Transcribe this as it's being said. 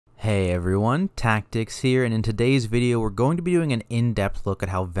Hey everyone, Tactics here, and in today's video we're going to be doing an in-depth look at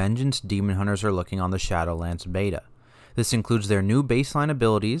how Vengeance Demon Hunters are looking on the Shadowlands beta. This includes their new baseline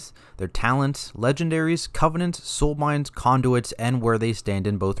abilities, their talents, legendaries, covenants, soulbinds, conduits, and where they stand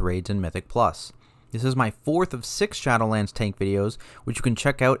in both raids and Mythic Plus. This is my fourth of 6 Shadowlands tank videos, which you can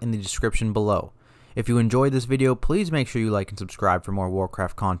check out in the description below. If you enjoyed this video, please make sure you like and subscribe for more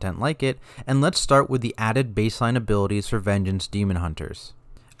Warcraft content like it, and let's start with the added baseline abilities for Vengeance Demon Hunters.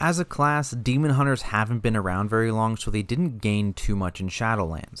 As a class, Demon Hunters haven't been around very long, so they didn't gain too much in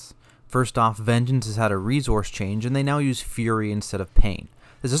Shadowlands. First off, Vengeance has had a resource change, and they now use Fury instead of Pain.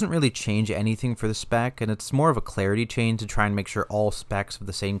 This doesn't really change anything for the spec, and it's more of a clarity change to try and make sure all specs of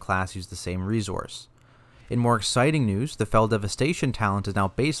the same class use the same resource. In more exciting news, the Fell Devastation talent is now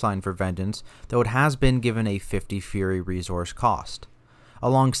baseline for Vengeance, though it has been given a 50 Fury resource cost.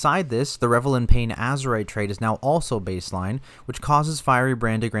 Alongside this, the Revel in Pain Azurite trait is now also baseline, which causes Fiery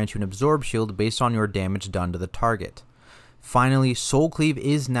Brand to grant you an absorb shield based on your damage done to the target. Finally, Soul Cleave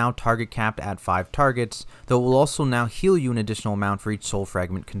is now target capped at 5 targets, though it will also now heal you an additional amount for each soul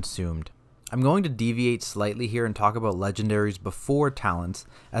fragment consumed. I'm going to deviate slightly here and talk about legendaries before talents,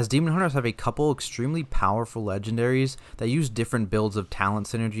 as Demon Hunters have a couple extremely powerful legendaries that use different builds of talent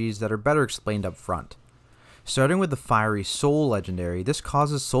synergies that are better explained up front. Starting with the Fiery Soul legendary, this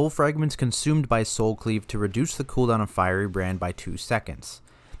causes soul fragments consumed by Soul Cleave to reduce the cooldown of Fiery Brand by 2 seconds.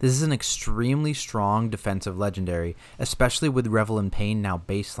 This is an extremely strong defensive legendary, especially with Revel in Pain now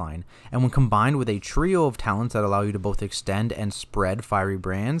baseline, and when combined with a trio of talents that allow you to both extend and spread Fiery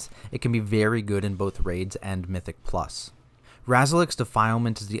Brands, it can be very good in both raids and Mythic Plus. Razalik's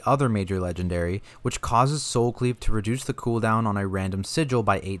Defilement is the other major legendary, which causes Soul Cleave to reduce the cooldown on a random sigil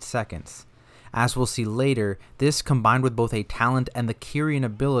by 8 seconds. As we'll see later, this combined with both a talent and the Kyrian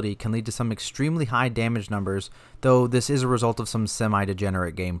ability can lead to some extremely high damage numbers, though this is a result of some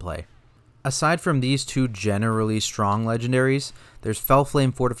semi-degenerate gameplay. Aside from these two generally strong legendaries, there's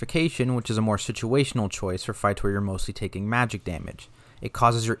Fellflame Fortification, which is a more situational choice for fights where you're mostly taking magic damage. It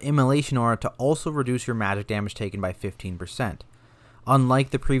causes your Immolation Aura to also reduce your magic damage taken by 15%. Unlike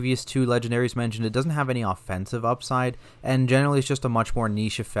the previous two legendaries mentioned, it doesn't have any offensive upside, and generally it's just a much more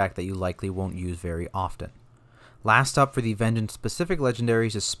niche effect that you likely won't use very often. Last up for the Vengeance specific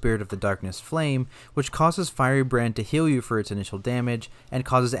legendaries is Spirit of the Darkness Flame, which causes Fiery Brand to heal you for its initial damage, and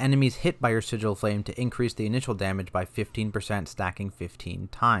causes enemies hit by your Sigil Flame to increase the initial damage by 15%, stacking 15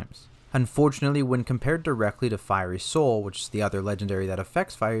 times. Unfortunately, when compared directly to Fiery Soul, which is the other legendary that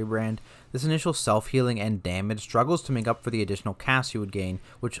affects Fiery Brand, this initial self-healing and damage struggles to make up for the additional casts you would gain,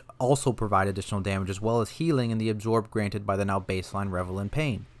 which also provide additional damage as well as healing and the absorb granted by the now baseline Revel in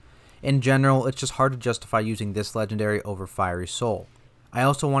Pain. In general, it's just hard to justify using this legendary over Fiery Soul. I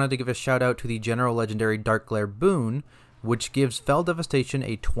also wanted to give a shout out to the general legendary Dark Glare Boon, which gives Fell Devastation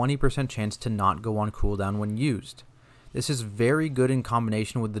a 20% chance to not go on cooldown when used. This is very good in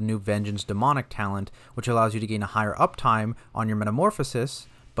combination with the new Vengeance Demonic talent, which allows you to gain a higher uptime on your Metamorphosis,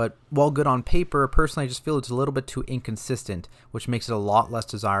 but while good on paper, personally I just feel it's a little bit too inconsistent, which makes it a lot less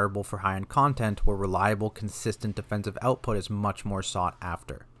desirable for high-end content where reliable, consistent defensive output is much more sought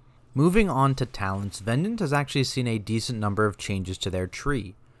after. Moving on to talents, Vengeance has actually seen a decent number of changes to their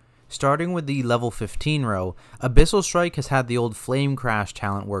tree. Starting with the level 15 row, Abyssal Strike has had the old Flame Crash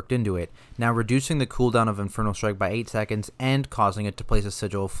talent worked into it, now reducing the cooldown of Infernal Strike by 8 seconds and causing it to place a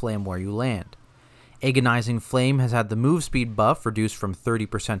Sigil of Flame where you land. Agonizing Flame has had the move speed buff reduced from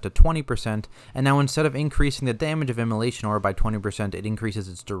 30% to 20%, and now instead of increasing the damage of Immolation Aura by 20%, it increases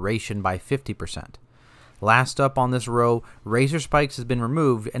its duration by 50%. Last up on this row, Razor Spikes has been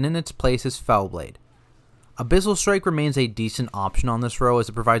removed, and in its place is Fellblade. Abyssal Strike remains a decent option on this row as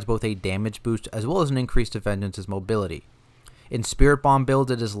it provides both a damage boost as well as an increase to Vengeance's mobility. In Spirit Bomb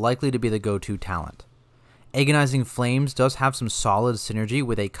builds, it is likely to be the go-to talent. Agonizing Flames does have some solid synergy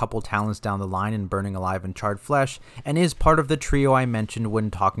with a couple talents down the line in Burning Alive and Charred Flesh, and is part of the trio I mentioned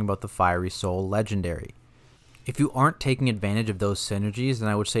when talking about the Fiery Soul legendary. If you aren't taking advantage of those synergies, then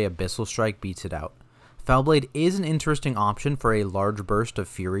I would say Abyssal Strike beats it out. Fellblade is an interesting option for a large burst of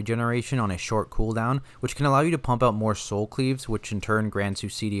Fury generation on a short cooldown, which can allow you to pump out more Soul Cleaves, which in turn grants you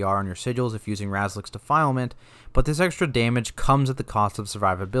CDR on your sigils if using Razalik's Defilement, but this extra damage comes at the cost of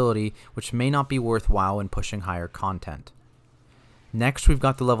survivability, which may not be worthwhile when pushing higher content. Next, we've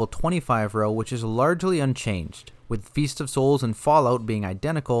got the level 25 row, which is largely unchanged, with Feast of Souls and Fallout being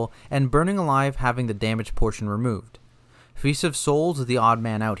identical, and Burning Alive having the damage portion removed. Feast of Souls is the odd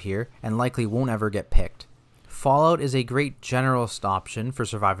man out here, and likely won't ever get picked. Fallout is a great generalist option for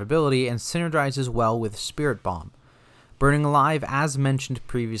survivability and synergizes well with Spirit Bomb. Burning Alive, as mentioned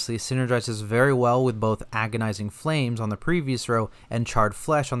previously, synergizes very well with both Agonizing Flames on the previous row and Charred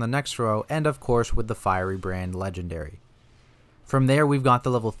Flesh on the next row, and of course with the Fiery Brand legendary. From there we've got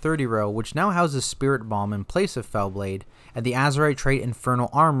the level 30 row, which now houses Spirit Bomb in place of Fellblade, and the Azerite trait Infernal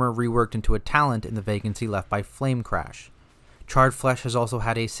Armor reworked into a talent in the vacancy left by Flame Crash. Charred Flesh has also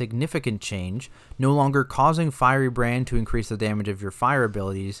had a significant change, no longer causing Fiery Brand to increase the damage of your fire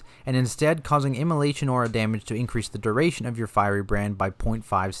abilities, and instead causing Immolation Aura damage to increase the duration of your Fiery Brand by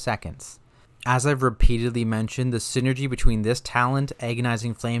 0.5 seconds. As I've repeatedly mentioned, the synergy between this talent,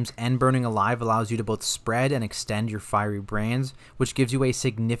 Agonizing Flames, and Burning Alive allows you to both spread and extend your Fiery Brands, which gives you a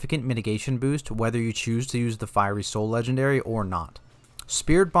significant mitigation boost whether you choose to use the Fiery Soul legendary or not.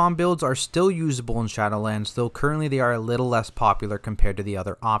 Spirit Bomb builds are still usable in Shadowlands, though currently they are a little less popular compared to the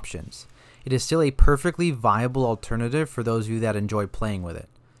other options. It is still a perfectly viable alternative for those of you that enjoy playing with it.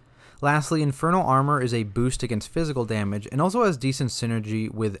 Lastly, Infernal Armor is a boost against physical damage and also has decent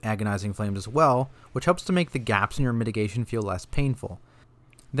synergy with Agonizing Flames as well, which helps to make the gaps in your mitigation feel less painful.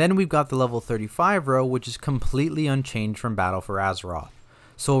 Then we've got the level 35 row, which is completely unchanged from Battle for Azeroth.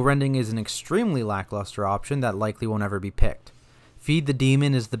 Soul Rending is an extremely lackluster option that likely won't ever be picked. Feed the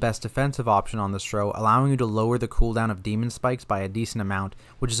Demon is the best defensive option on this row, allowing you to lower the cooldown of demon spikes by a decent amount,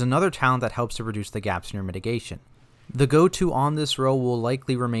 which is another talent that helps to reduce the gaps in your mitigation. The go-to on this row will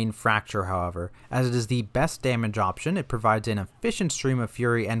likely remain Fracture, however, as it is the best damage option. It provides an efficient stream of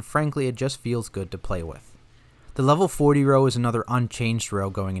fury, and frankly it just feels good to play with. The level 40 row is another unchanged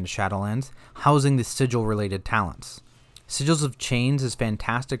row going into Shadowlands, housing the sigil related talents. Sigils of Chains is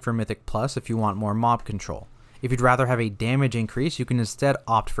fantastic for Mythic Plus if you want more mob control. If you'd rather have a damage increase, you can instead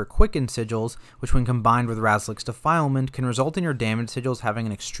opt for Quicken Sigils, which when combined with Razlik's Defilement can result in your damage sigils having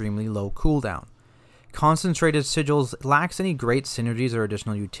an extremely low cooldown. Concentrated Sigils lacks any great synergies or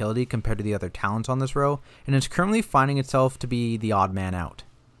additional utility compared to the other talents on this row, and is currently finding itself to be the odd man out.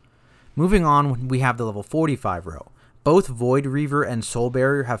 Moving on, we have the level 45 row. Both Void Reaver and Soul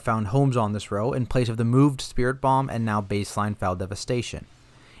Barrier have found homes on this row in place of the moved Spirit Bomb and now baseline Foul Devastation.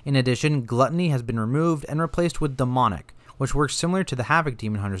 In addition, Gluttony has been removed and replaced with Demonic, which works similar to the Havoc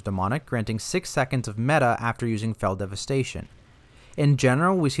Demon Hunter's Demonic, granting 6 seconds of meta after using Fell Devastation. In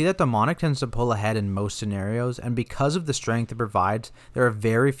general, we see that Demonic tends to pull ahead in most scenarios, and because of the strength it provides, there are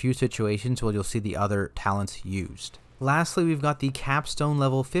very few situations where you'll see the other talents used. Lastly, we've got the Capstone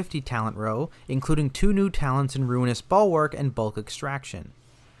level 50 talent row, including 2 new talents in Ruinous Bulwark and Bulk Extraction.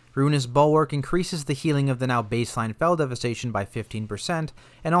 Ruinous Bulwark increases the healing of the now baseline Fell Devastation by 15%,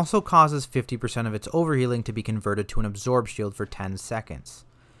 and also causes 50% of its overhealing to be converted to an Absorb Shield for 10 seconds.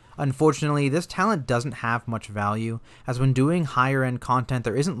 Unfortunately, this talent doesn't have much value, as when doing higher end content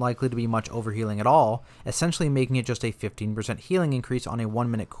there isn't likely to be much overhealing at all, essentially making it just a 15% healing increase on a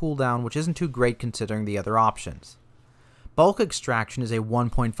 1 minute cooldown, which isn't too great considering the other options. Bulk Extraction is a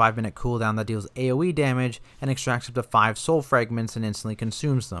 1.5 minute cooldown that deals AoE damage and extracts up to 5 soul fragments and instantly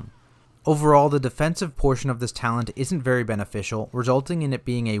consumes them. Overall, the defensive portion of this talent isn't very beneficial, resulting in it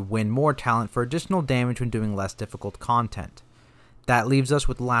being a win more talent for additional damage when doing less difficult content. That leaves us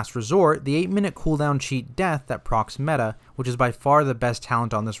with Last Resort, the 8 minute cooldown cheat Death that procs meta, which is by far the best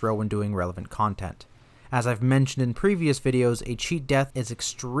talent on this row when doing relevant content. As I've mentioned in previous videos, a cheat Death is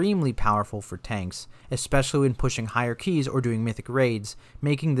extremely powerful for tanks, especially when pushing higher keys or doing mythic raids,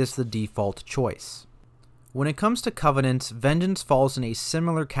 making this the default choice. When it comes to Covenants, Vengeance falls in a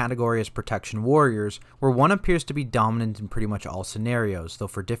similar category as Protection Warriors, where one appears to be dominant in pretty much all scenarios, though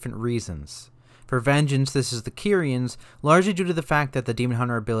for different reasons. For Vengeance, this is the Kyrians, largely due to the fact that the Demon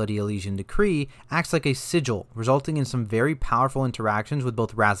Hunter ability Elysian Decree acts like a sigil, resulting in some very powerful interactions with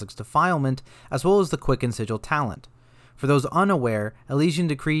both Razlik's Defilement as well as the Quicken Sigil talent. For those unaware, Elysian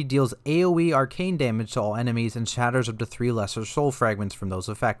Decree deals AoE arcane damage to all enemies and shatters up to 3 lesser soul fragments from those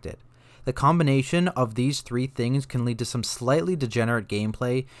affected. The combination of these 3 things can lead to some slightly degenerate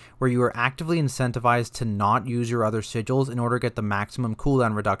gameplay where you are actively incentivized to not use your other sigils in order to get the maximum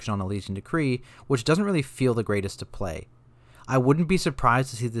cooldown reduction on Elysian Decree, which doesn't really feel the greatest to play. I wouldn't be surprised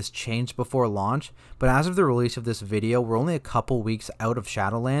to see this change before launch, but as of the release of this video, we're only a couple weeks out of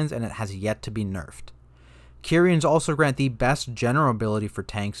Shadowlands and it has yet to be nerfed. Kyrians also grant the best general ability for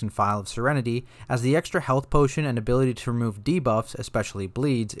tanks in File of Serenity, as the extra health potion and ability to remove debuffs, especially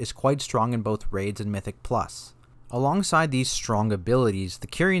bleeds, is quite strong in both raids and Mythic Plus. Alongside these strong abilities, the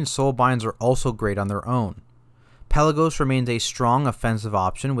Kyrian Soulbinds are also great on their own. Pelagos remains a strong offensive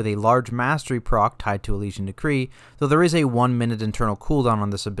option with a large mastery proc tied to Elysian Decree, though there is a 1 minute internal cooldown on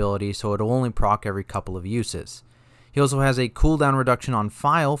this ability, so it'll only proc every couple of uses. He also has a cooldown reduction on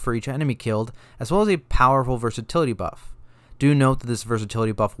File for each enemy killed, as well as a powerful versatility buff. Do note that this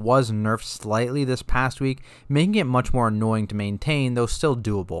versatility buff was nerfed slightly this past week, making it much more annoying to maintain, though still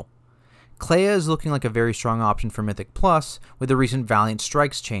doable. Clea is looking like a very strong option for Mythic Plus with the recent Valiant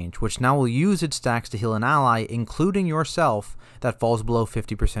Strikes change, which now will use its stacks to heal an ally, including yourself, that falls below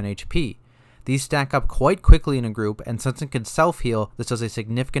 50% HP. These stack up quite quickly in a group, and since it can self-heal, this does a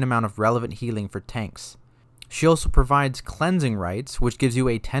significant amount of relevant healing for tanks. She also provides Cleansing Rites, which gives you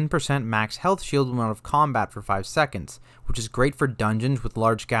a 10% max health shield when out of combat for 5 seconds, which is great for dungeons with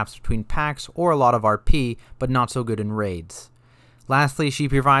large gaps between packs or a lot of RP, but not so good in raids. Lastly, she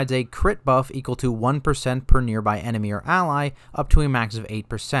provides a crit buff equal to 1% per nearby enemy or ally, up to a max of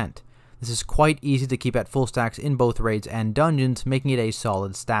 8%. This is quite easy to keep at full stacks in both raids and dungeons, making it a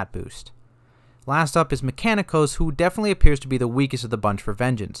solid stat boost. Last up is Mechanicos, who definitely appears to be the weakest of the bunch for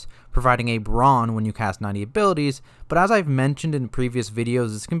Vengeance, providing a Brawn when you cast 90 abilities, but as I've mentioned in previous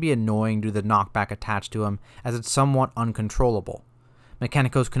videos, this can be annoying due to the knockback attached to him, as it's somewhat uncontrollable.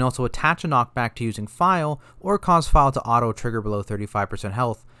 Mechanicos can also attach a knockback to using File, or cause File to auto-trigger below 35%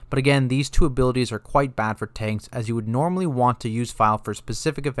 health, but again, these two abilities are quite bad for tanks, as you would normally want to use File for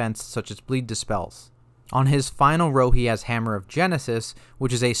specific events such as Bleed Dispels. On his final row, he has Hammer of Genesis,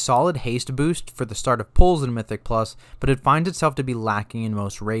 which is a solid haste boost for the start of pulls in Mythic Plus, but it finds itself to be lacking in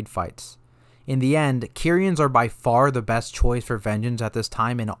most raid fights. In the end, Kyrians are by far the best choice for Vengeance at this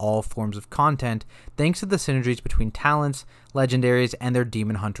time in all forms of content, thanks to the synergies between talents, legendaries, and their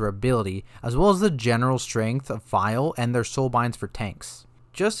Demon Hunter ability, as well as the general strength of File and their Soulbinds for tanks.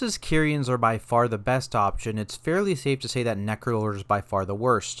 Just as Kyrians are by far the best option, it's fairly safe to say that Necrolord is by far the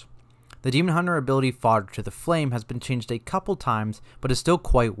worst. The Demon Hunter ability Fodder to the Flame has been changed a couple times, but is still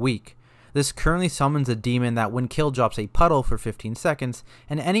quite weak. This currently summons a demon that when killed drops a puddle for 15 seconds,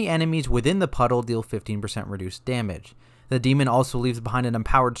 and any enemies within the puddle deal 15% reduced damage. The demon also leaves behind an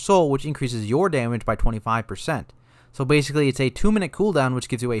empowered soul, which increases your damage by 25%. So basically it's a 2-minute cooldown, which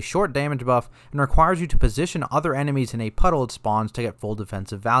gives you a short damage buff and requires you to position other enemies in a puddle it spawns to get full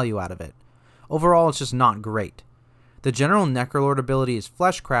defensive value out of it. Overall, it's just not great. The general Necrolord ability is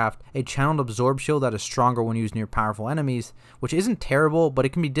Fleshcraft, a channeled absorb shield that is stronger when used near powerful enemies, which isn't terrible, but it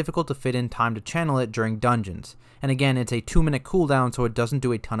can be difficult to fit in time to channel it during dungeons. And again, it's a 2-minute cooldown, so it doesn't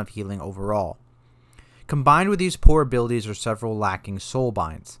do a ton of healing overall. Combined with these poor abilities are several lacking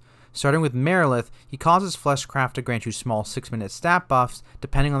Soulbinds. Starting with Merilith, he causes Fleshcraft to grant you small 6-minute stat buffs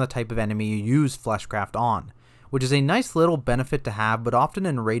depending on the type of enemy you use Fleshcraft on, which is a nice little benefit to have, but often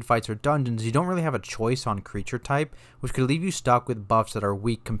in raid fights or dungeons you don't really have a choice on creature type, which could leave you stuck with buffs that are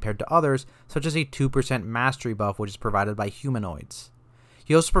weak compared to others, such as a 2% mastery buff which is provided by humanoids.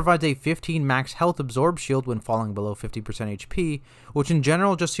 He also provides a 15 max health absorb shield when falling below 50% HP, which in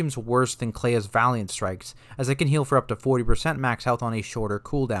general just seems worse than Clea's Valiant Strikes, as it can heal for up to 40% max health on a shorter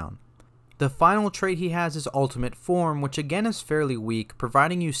cooldown. The final trait he has is Ultimate Form, which again is fairly weak,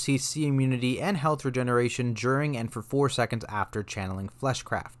 providing you CC immunity and health regeneration during and for 4 seconds after channeling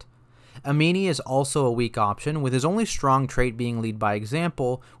Fleshcraft. Amini is also a weak option, with his only strong trait being Lead by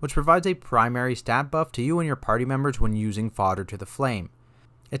Example, which provides a primary stat buff to you and your party members when using Fodder to the Flame.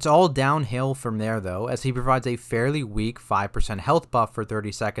 It's all downhill from there though, as he provides a fairly weak 5% health buff for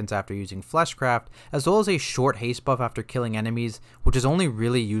 30 seconds after using Fleshcraft, as well as a short haste buff after killing enemies, which is only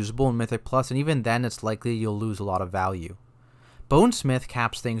really usable in Mythic Plus, and even then it's likely you'll lose a lot of value. Bonesmith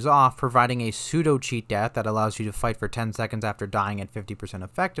caps things off, providing a pseudo cheat death that allows you to fight for 10 seconds after dying at 50%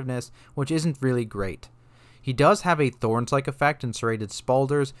 effectiveness, which isn't really great. He does have a Thorns-like effect in Serrated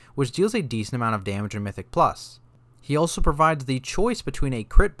Spalders, which deals a decent amount of damage in Mythic Plus. He also provides the choice between a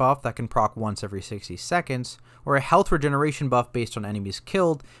crit buff that can proc once every 60 seconds, or a health regeneration buff based on enemies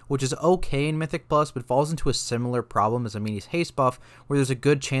killed, which is okay in Mythic Plus, but falls into a similar problem as Amini's haste buff, where there's a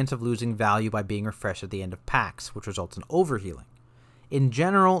good chance of losing value by being refreshed at the end of packs, which results in overhealing. In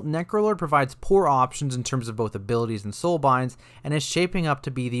general, Necrolord provides poor options in terms of both abilities and soulbinds, and is shaping up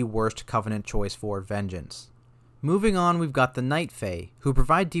to be the worst Covenant choice for Vengeance. Moving on, we've got the Night Fae, who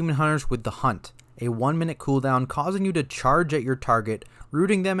provide Demon Hunters with the Hunt, a 1-minute cooldown causing you to charge at your target,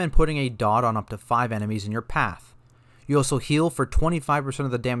 rooting them and putting a dot on up to 5 enemies in your path. You also heal for 25%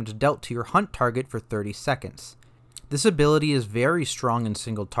 of the damage dealt to your hunt target for 30 seconds. This ability is very strong in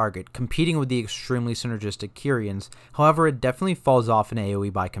single target, competing with the extremely synergistic Kyrians, however it definitely falls off in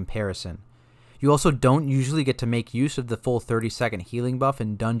AoE by comparison. You also don't usually get to make use of the full 30-second healing buff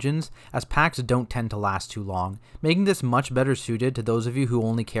in dungeons, as packs don't tend to last too long, making this much better suited to those of you who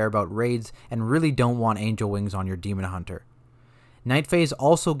only care about raids and really don't want Angel Wings on your Demon Hunter. Night Faes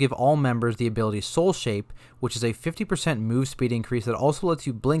also give all members the ability Soul Shape, which is a 50% move speed increase that also lets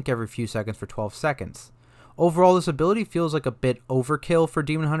you blink every few seconds for 12 seconds. Overall, this ability feels like a bit overkill for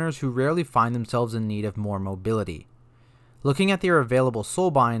Demon Hunters who rarely find themselves in need of more mobility. Looking at their available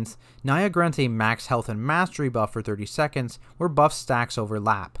Soulbinds, Naya grants a max health and mastery buff for 30 seconds where buff stacks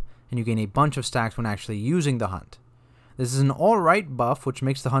overlap, and you gain a bunch of stacks when actually using the hunt. This is an alright buff which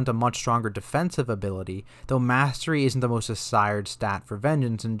makes the hunt a much stronger defensive ability, though mastery isn't the most desired stat for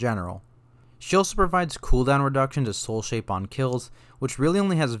Vengeance in general. She also provides cooldown reduction to Soul Shape on kills, which really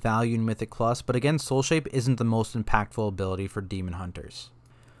only has value in Mythic Plus, but again Soul Shape isn't the most impactful ability for Demon Hunters.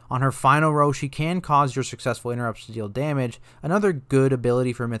 On her final row, she can cause your successful interrupts to deal damage, another good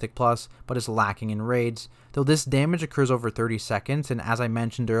ability for Mythic Plus, but is lacking in raids, though this damage occurs over 30 seconds, and as I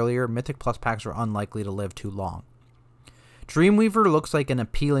mentioned earlier, Mythic Plus packs are unlikely to live too long. Dreamweaver looks like an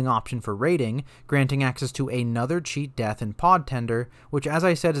appealing option for raiding, granting access to another cheat death in Pod Tender, which as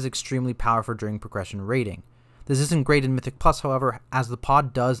I said is extremely powerful during progression raiding. This isn't great in Mythic Plus however, as the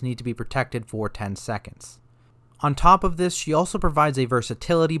pod does need to be protected for 10 seconds. On top of this, she also provides a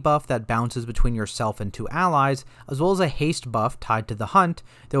versatility buff that bounces between yourself and 2 allies, as well as a haste buff tied to the hunt,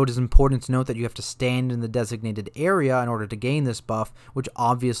 though it is important to note that you have to stand in the designated area in order to gain this buff, which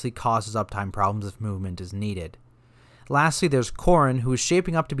obviously causes uptime problems if movement is needed. Lastly, there's Corrin, who is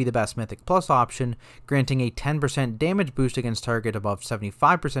shaping up to be the best Mythic Plus option, granting a 10% damage boost against target above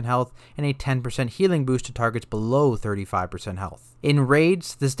 75% health and a 10% healing boost to targets below 35% health. In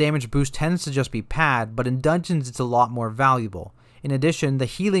raids, this damage boost tends to just be pad, but in dungeons it's a lot more valuable. In addition, the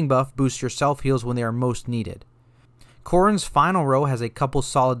healing buff boosts your self heals when they are most needed. Corrin's final row has a couple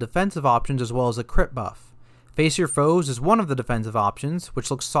solid defensive options as well as a crit buff. Face Your Foes is one of the defensive options,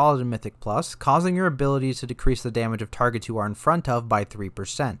 which looks solid in Mythic Plus, causing your abilities to decrease the damage of targets you are in front of by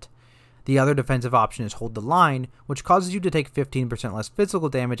 3%. The other defensive option is Hold the Line, which causes you to take 15% less physical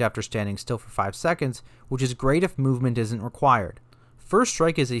damage after standing still for 5 seconds, which is great if movement isn't required. First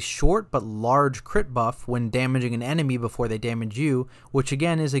Strike is a short but large crit buff when damaging an enemy before they damage you, which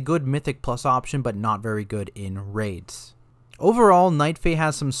again is a good Mythic Plus option but not very good in raids. Overall, Night Fae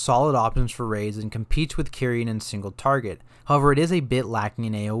has some solid options for raids and competes with Kyrian in single target, however it is a bit lacking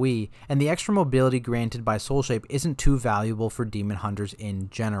in AoE, and the extra mobility granted by Soul Shape isn't too valuable for Demon Hunters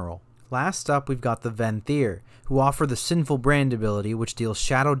in general. Last up we've got the Venthyr, who offer the Sinful Brand ability which deals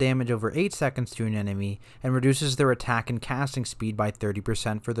shadow damage over 8 seconds to an enemy and reduces their attack and casting speed by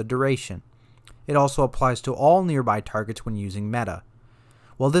 30% for the duration. It also applies to all nearby targets when using meta.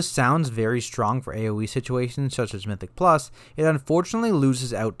 While this sounds very strong for AoE situations such as Mythic Plus, it unfortunately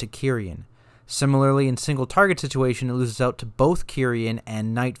loses out to Kyrian. Similarly, in single target situation it loses out to both Kyrian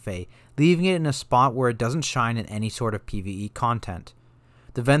and Night Fae, leaving it in a spot where it doesn't shine in any sort of PvE content.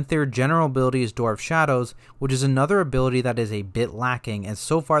 The Venthyr general ability is Door of Shadows, which is another ability that is a bit lacking, as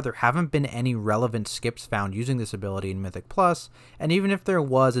so far there haven't been any relevant skips found using this ability in Mythic Plus, and even if there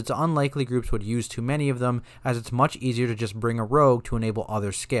was, it's unlikely groups would use too many of them, as it's much easier to just bring a rogue to enable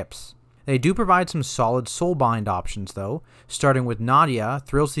other skips. They do provide some solid Soulbind options though. Starting with Nadia,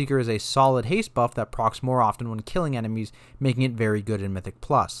 Thrillseeker is a solid haste buff that procs more often when killing enemies, making it very good in Mythic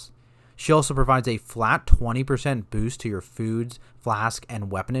Plus. She also provides a flat 20% boost to your foods, flask, and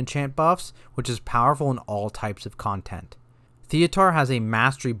weapon enchant buffs, which is powerful in all types of content. Theotar has a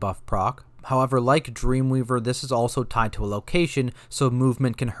mastery buff proc, however like Dreamweaver this is also tied to a location, so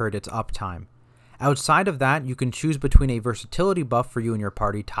movement can hurt its uptime. Outside of that, you can choose between a versatility buff for you and your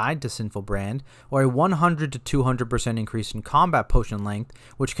party tied to Sinful Brand, or a 100 to 200% increase in combat potion length,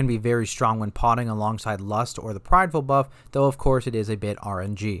 which can be very strong when potting alongside Lust or the Prideful buff, though of course it is a bit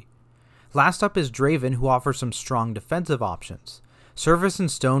RNG. Last up is Draven, who offers some strong defensive options. Surface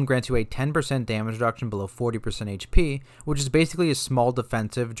and Stone grants you a 10% damage reduction below 40% HP, which is basically a small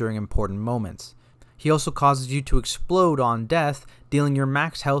defensive during important moments. He also causes you to explode on death, dealing your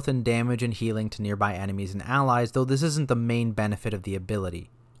max health and damage and healing to nearby enemies and allies, though this isn't the main benefit of the ability.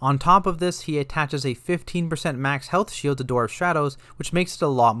 On top of this, he attaches a 15% max health shield to Door of Shadows, which makes it a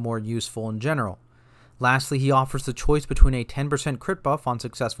lot more useful in general. Lastly, he offers the choice between a 10% crit buff on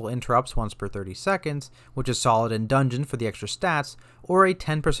successful interrupts once per 30 seconds, which is solid in dungeon for the extra stats, or a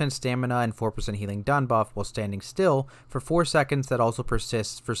 10% stamina and 4% healing done buff while standing still for 4 seconds that also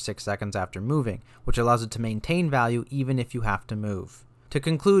persists for 6 seconds after moving, which allows it to maintain value even if you have to move. To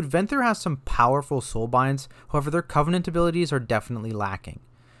conclude, Venthyr has some powerful Soulbinds, however their Covenant abilities are definitely lacking.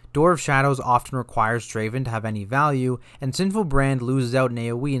 Door of Shadows often requires Draven to have any value, and Sinful Brand loses out in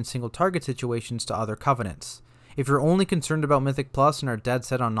AoE in single target situations to other Covenants. If you're only concerned about Mythic Plus and are dead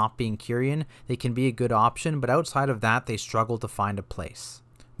set on not being Kyrian, they can be a good option, but outside of that they struggle to find a place.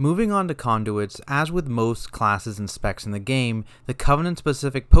 Moving on to Conduits, as with most classes and specs in the game, the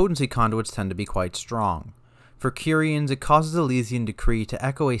Covenant-specific potency Conduits tend to be quite strong. For Kyrians, it causes Elysian Decree to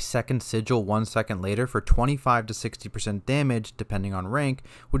echo a second sigil 1 second later for 25 to 60% damage depending on rank,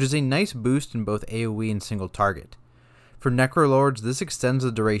 which is a nice boost in both AoE and single target. For Necrolords, this extends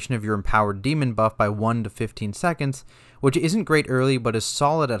the duration of your empowered demon buff by 1 to 15 seconds, which isn't great early but is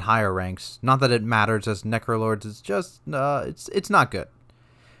solid at higher ranks. Not that it matters, as Necrolords is just, it's not good.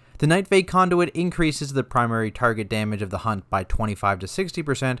 The Nightfade Conduit increases the primary target damage of the hunt by 25 to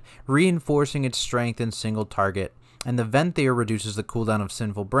 60%, reinforcing its strength in single target, and the Venthyr reduces the cooldown of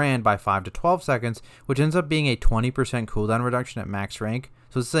Sinful Brand by 5 to 12 seconds, which ends up being a 20% cooldown reduction at max rank,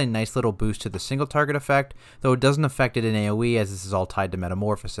 so this is a nice little boost to the single target effect, though it doesn't affect it in AoE as this is all tied to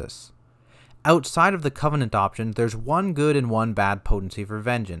Metamorphosis. Outside of the Covenant option, there's one good and one bad potency for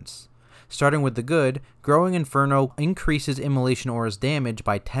Vengeance. Starting with the good, Growing Inferno increases Immolation Aura's damage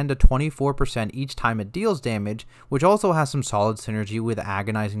by 10 to 24% each time it deals damage, which also has some solid synergy with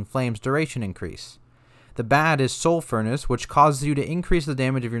Agonizing Flame's duration increase. The bad is Soul Furnace, which causes you to increase the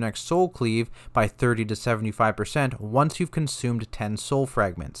damage of your next Soul Cleave by 30 to 75% once you've consumed 10 Soul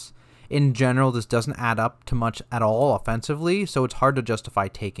Fragments. In general, this doesn't add up to much at all offensively, so it's hard to justify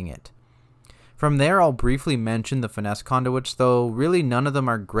taking it. From there, I'll briefly mention the Finesse Conduits, though really none of them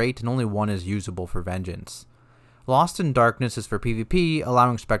are great and only one is usable for Vengeance. Lost in Darkness is for PvP,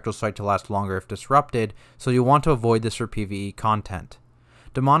 allowing Spectral Sight to last longer if disrupted, so you'll want to avoid this for PvE content.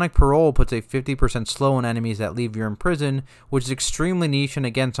 Demonic Parole puts a 50% slow on enemies that leave you in prison, which is extremely niche and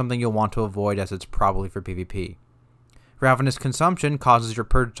again something you'll want to avoid as it's probably for PvP. Ravenous Consumption causes your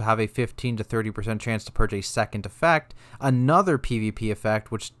purge to have a 15 to 30% chance to purge a second effect, another PvP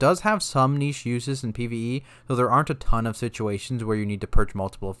effect which does have some niche uses in PvE, though there aren't a ton of situations where you need to purge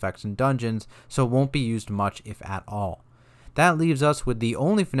multiple effects in dungeons, so it won't be used much if at all. That leaves us with the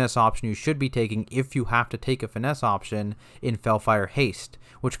only finesse option you should be taking if you have to take a finesse option in Felfire Haste,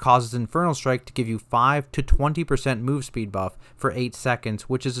 which causes Infernal Strike to give you 5 to 20% move speed buff for 8 seconds,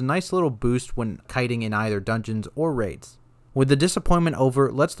 which is a nice little boost when kiting in either dungeons or raids. With the disappointment over,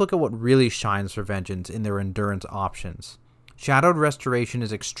 let's look at what really shines for Vengeance in their endurance options. Shadowed Restoration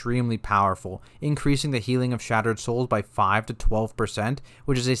is extremely powerful, increasing the healing of Shattered Souls by 5 to 12%,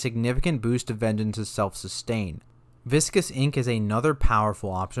 which is a significant boost to Vengeance's self-sustain. Viscous Ink is another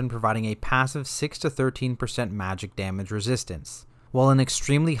powerful option, providing a passive 6 to 13% magic damage resistance. While in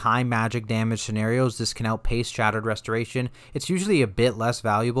extremely high magic damage scenarios this can outpace Shattered Restoration, it's usually a bit less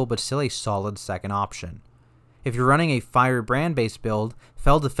valuable but still a solid second option. If you're running a Fiery Brand based build,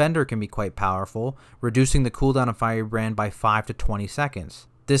 Fell Defender can be quite powerful, reducing the cooldown of Fiery Brand by 5 to 20 seconds.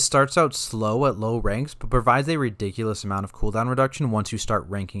 This starts out slow at low ranks but provides a ridiculous amount of cooldown reduction once you start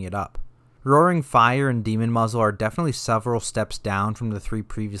ranking it up. Roaring Fire and Demon Muzzle are definitely several steps down from the three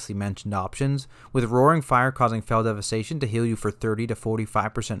previously mentioned options, with Roaring Fire causing Fell Devastation to heal you for 30 to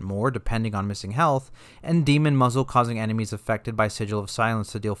 45% more depending on missing health, and Demon Muzzle causing enemies affected by Sigil of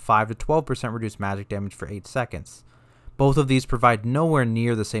Silence to deal 5 to 12% reduced magic damage for 8 seconds. Both of these provide nowhere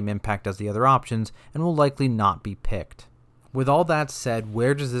near the same impact as the other options and will likely not be picked. With all that said,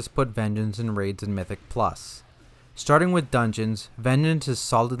 where does this put Vengeance in raids and Mythic Plus? Starting with dungeons, Vengeance is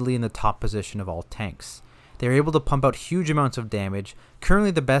solidly in the top position of all tanks. They are able to pump out huge amounts of damage,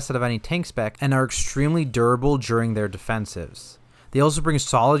 currently the best out of any tank spec, and are extremely durable during their defensives. They also bring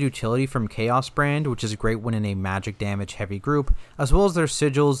solid utility from Chaos Brand, which is great when in a magic damage heavy group, as well as their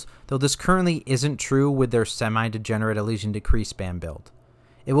sigils, though this currently isn't true with their semi-degenerate Elysian Decree spam build.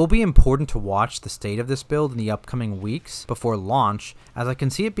 It will be important to watch the state of this build in the upcoming weeks before launch, as I can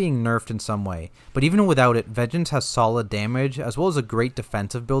see it being nerfed in some way, but even without it, Vengeance has solid damage as well as a great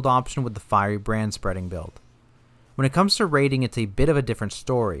defensive build option with the Fiery Brand spreading build. When it comes to raiding, it's a bit of a different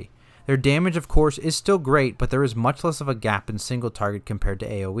story. Their damage of course is still great, but there is much less of a gap in single target compared to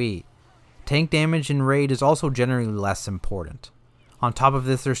AoE. Tank damage in raid is also generally less important. On top of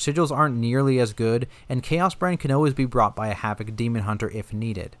this, their sigils aren't nearly as good, and Chaos Brand can always be brought by a Havoc Demon Hunter if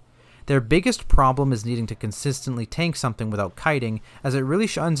needed. Their biggest problem is needing to consistently tank something without kiting, as it really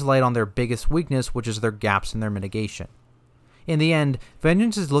shines light on their biggest weakness, which is their gaps in their mitigation. In the end,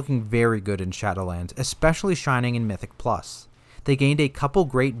 Vengeance is looking very good in Shadowlands, especially shining in Mythic Plus. They gained a couple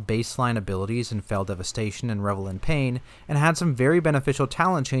great baseline abilities in Fell Devastation and Revel in Pain, and had some very beneficial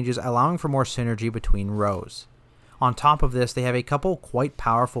talent changes allowing for more synergy between rows. On top of this, they have a couple quite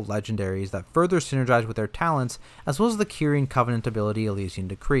powerful legendaries that further synergize with their talents, as well as the Kyrian Covenant ability Elysian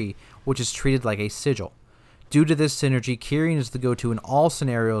Decree, which is treated like a sigil. Due to this synergy, Kyrian is the go-to in all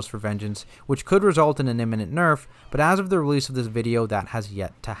scenarios for Vengeance, which could result in an imminent nerf, but as of the release of this video, that has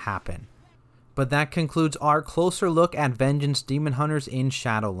yet to happen. But that concludes our closer look at Vengeance Demon Hunters in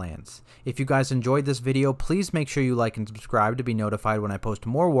Shadowlands. If you guys enjoyed this video, please make sure you like and subscribe to be notified when I post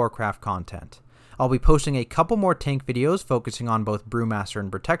more Warcraft content. I'll be posting a couple more tank videos focusing on both Brewmaster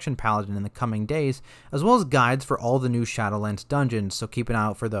and Protection Paladin in the coming days, as well as guides for all the new Shadowlands dungeons, so keep an eye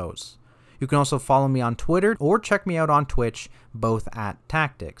out for those. You can also follow me on Twitter or check me out on Twitch, both at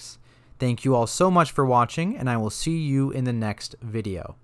Tactics. Thank you all so much for watching, and I will see you in the next video.